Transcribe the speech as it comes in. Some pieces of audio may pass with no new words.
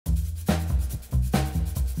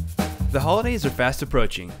The holidays are fast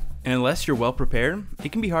approaching, and unless you're well prepared,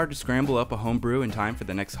 it can be hard to scramble up a home brew in time for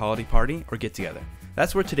the next holiday party or get together.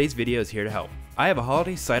 That's where today's video is here to help. I have a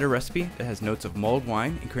holiday cider recipe that has notes of mulled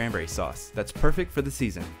wine and cranberry sauce that's perfect for the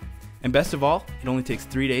season. And best of all, it only takes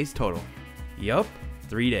 3 days total. Yup,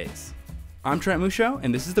 3 days. I'm Trent Musho,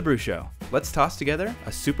 and this is The Brew Show. Let's toss together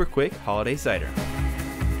a super quick holiday cider.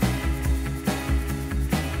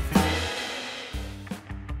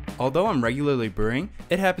 Although I'm regularly brewing,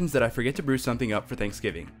 it happens that I forget to brew something up for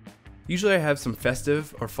Thanksgiving. Usually I have some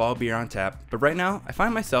festive or fall beer on tap, but right now I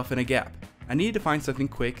find myself in a gap. I needed to find something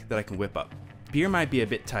quick that I can whip up. Beer might be a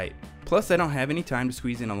bit tight, plus I don't have any time to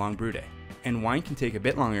squeeze in a long brew day, and wine can take a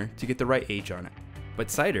bit longer to get the right age on it.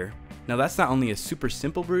 But cider, now that's not only a super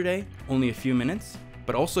simple brew day, only a few minutes,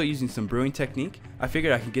 but also using some brewing technique, I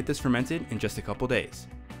figured I could get this fermented in just a couple days.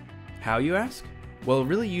 How, you ask? Well,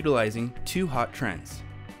 really utilizing two hot trends.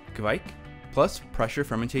 Kveik plus pressure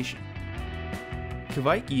fermentation.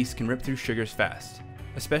 Kveik yeast can rip through sugars fast,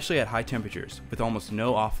 especially at high temperatures with almost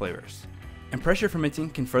no off flavors. And pressure fermenting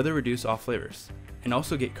can further reduce off flavors and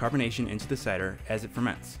also get carbonation into the cider as it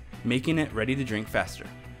ferments, making it ready to drink faster.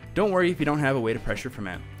 Don't worry if you don't have a way to pressure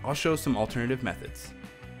ferment, I'll show some alternative methods.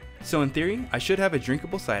 So in theory, I should have a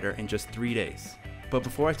drinkable cider in just 3 days. But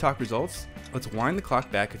before I talk results, let's wind the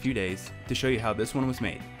clock back a few days to show you how this one was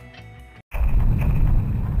made.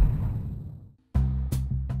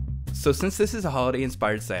 So since this is a holiday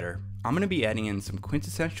inspired cider, I'm going to be adding in some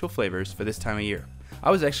quintessential flavors for this time of year. I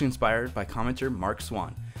was actually inspired by commenter Mark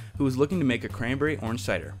Swan, who was looking to make a cranberry orange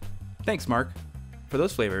cider. Thanks, Mark! For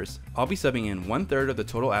those flavors, I'll be subbing in 1/3 of the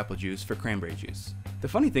total apple juice for cranberry juice. The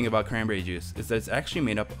funny thing about cranberry juice is that it's actually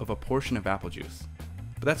made up of a portion of apple juice.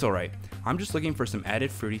 But that's alright, I'm just looking for some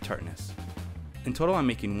added fruity tartness. In total I'm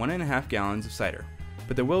making 1.5 gallons of cider,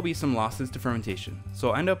 but there will be some losses to fermentation, so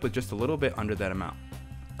I'll end up with just a little bit under that amount.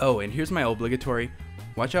 Oh, and here's my obligatory,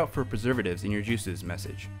 watch out for preservatives in your juices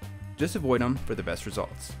message. Just avoid them for the best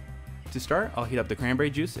results. To start, I'll heat up the cranberry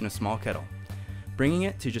juice in a small kettle, bringing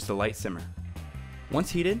it to just a light simmer. Once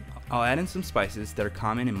heated, I'll add in some spices that are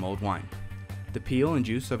common in mulled wine. The peel and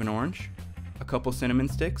juice of an orange, a couple cinnamon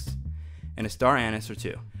sticks, and a star anise or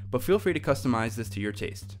two. But feel free to customize this to your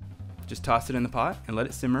taste. Just toss it in the pot and let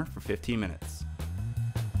it simmer for 15 minutes.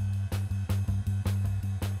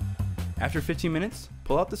 After 15 minutes,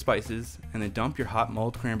 pull out the spices and then dump your hot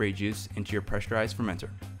mulled cranberry juice into your pressurized fermenter.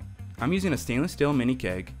 I'm using a stainless steel mini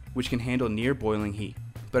keg which can handle near boiling heat,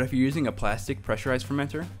 but if you're using a plastic pressurized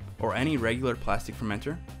fermenter or any regular plastic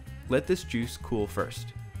fermenter, let this juice cool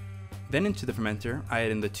first. Then into the fermenter, I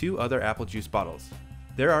add in the 2 other apple juice bottles.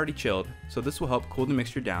 They're already chilled, so this will help cool the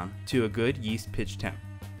mixture down to a good yeast pitch temp.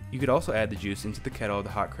 You could also add the juice into the kettle of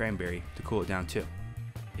the hot cranberry to cool it down too.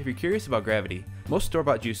 If you're curious about gravity, most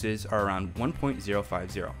store-bought juices are around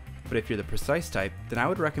 1.050, but if you're the precise type, then I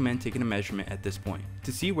would recommend taking a measurement at this point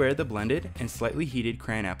to see where the blended and slightly heated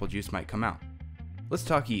cran apple juice might come out. Let's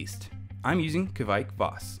talk yeast. I'm using Kveik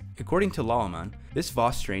Voss. According to Lallemand, this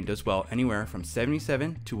Voss strain does well anywhere from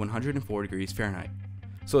 77 to 104 degrees Fahrenheit.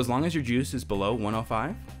 So as long as your juice is below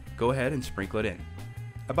 105, go ahead and sprinkle it in.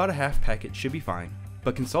 About a half packet should be fine,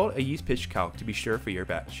 but consult a yeast pitch calc to be sure for your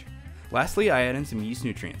batch. Lastly, I add in some yeast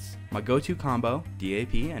nutrients, my go-to combo,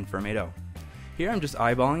 DAP and Fermaid O. Here I'm just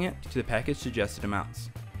eyeballing it to the package suggested amounts.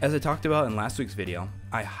 As I talked about in last week's video,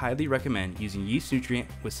 I highly recommend using yeast nutrient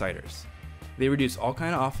with ciders. They reduce all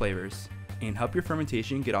kind of off flavors and help your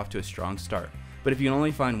fermentation get off to a strong start. But if you can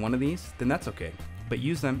only find one of these, then that's okay, but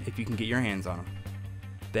use them if you can get your hands on them.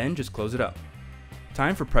 Then just close it up.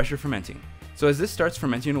 Time for pressure fermenting. So as this starts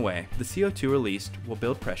fermenting away, the CO2 released will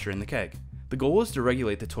build pressure in the keg. The goal is to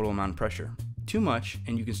regulate the total amount of pressure. Too much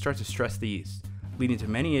and you can start to stress the yeast, leading to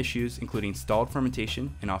many issues including stalled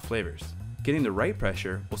fermentation and off flavors. Getting the right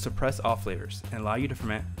pressure will suppress off flavors and allow you to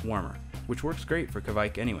ferment warmer, which works great for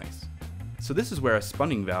Kveik anyways. So this is where a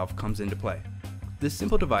spunning valve comes into play. This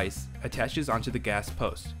simple device attaches onto the gas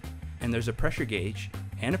post, and there's a pressure gauge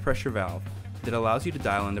and a pressure valve that allows you to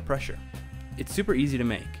dial in the pressure. It's super easy to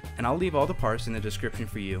make, and I'll leave all the parts in the description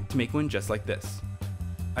for you to make one just like this.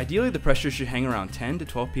 Ideally, the pressure should hang around 10 to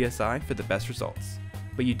 12 psi for the best results,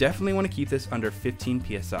 but you definitely want to keep this under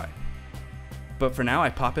 15 psi. But for now, I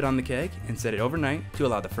pop it on the keg and set it overnight to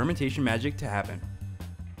allow the fermentation magic to happen.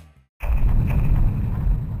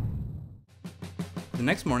 The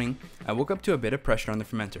next morning, I woke up to a bit of pressure on the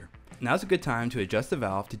fermenter. Now's a good time to adjust the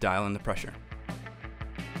valve to dial in the pressure.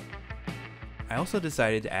 I also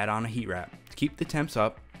decided to add on a heat wrap to keep the temps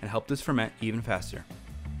up and help this ferment even faster.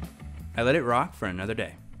 I let it rock for another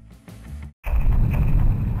day.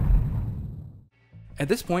 At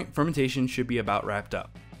this point, fermentation should be about wrapped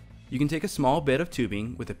up. You can take a small bit of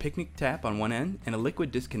tubing with a picnic tap on one end and a liquid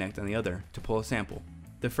disconnect on the other to pull a sample.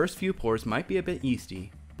 The first few pours might be a bit yeasty,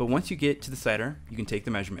 but once you get to the cider, you can take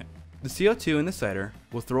the measurement. The CO2 in the cider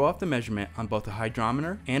will throw off the measurement on both a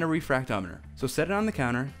hydrometer and a refractometer, so set it on the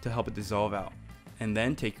counter to help it dissolve out, and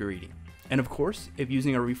then take your reading. And of course, if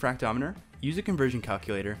using a refractometer, use a conversion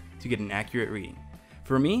calculator to get an accurate reading.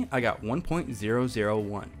 For me, I got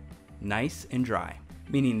 1.001, nice and dry,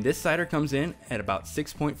 meaning this cider comes in at about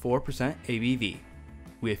 6.4% ABV.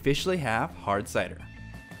 We officially have hard cider.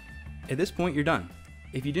 At this point, you're done.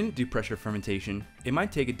 If you didn't do pressure fermentation, it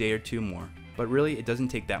might take a day or two more, but really it doesn't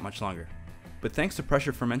take that much longer. But thanks to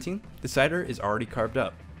pressure fermenting, the cider is already carved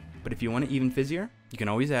up. But if you want it even fizzier, you can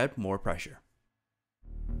always add more pressure.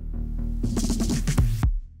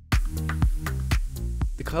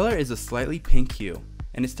 The color is a slightly pink hue,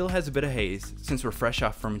 and it still has a bit of haze since we're fresh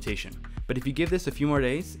off fermentation. But if you give this a few more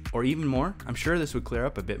days, or even more, I'm sure this would clear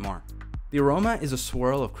up a bit more. The aroma is a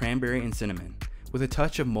swirl of cranberry and cinnamon, with a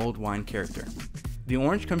touch of mulled wine character. The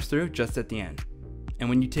orange comes through just at the end. And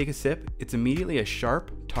when you take a sip, it's immediately a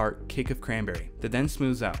sharp, tart kick of cranberry that then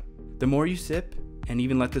smooths out. The more you sip, and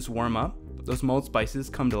even let this warm up, those mulled spices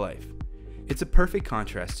come to life. It's a perfect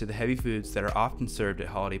contrast to the heavy foods that are often served at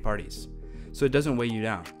holiday parties, so it doesn't weigh you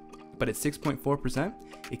down. But at 6.4%,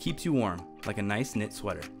 it keeps you warm, like a nice knit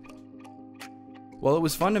sweater. While it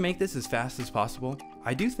was fun to make this as fast as possible,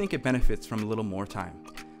 I do think it benefits from a little more time.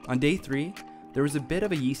 On day 3, there was a bit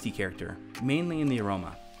of a yeasty character, mainly in the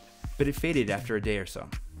aroma, but it faded after a day or so.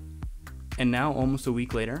 And now, almost a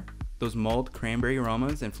week later, those mulled cranberry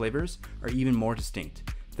aromas and flavors are even more distinct,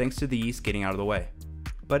 thanks to the yeast getting out of the way.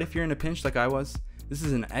 But if you're in a pinch like I was, this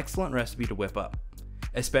is an excellent recipe to whip up,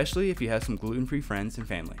 especially if you have some gluten-free friends and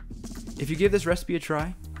family. If you give this recipe a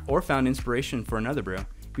try, or found inspiration for another brew,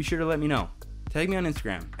 be sure to let me know. Tag me on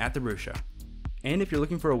Instagram, @TheBrewShow. And if you're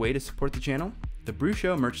looking for a way to support the channel, the Brew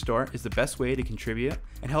Show merch store is the best way to contribute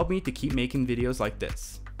and help me to keep making videos like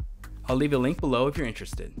this. I'll leave a link below if you're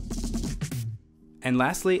interested. And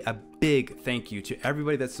lastly, a big thank you to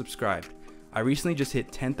everybody that's subscribed. I recently just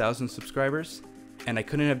hit 10,000 subscribers, and I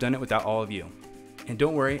couldn't have done it without all of you. And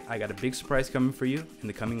don't worry, I got a big surprise coming for you in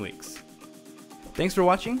the coming weeks. Thanks for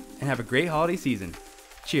watching, and have a great holiday season.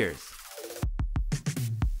 Cheers!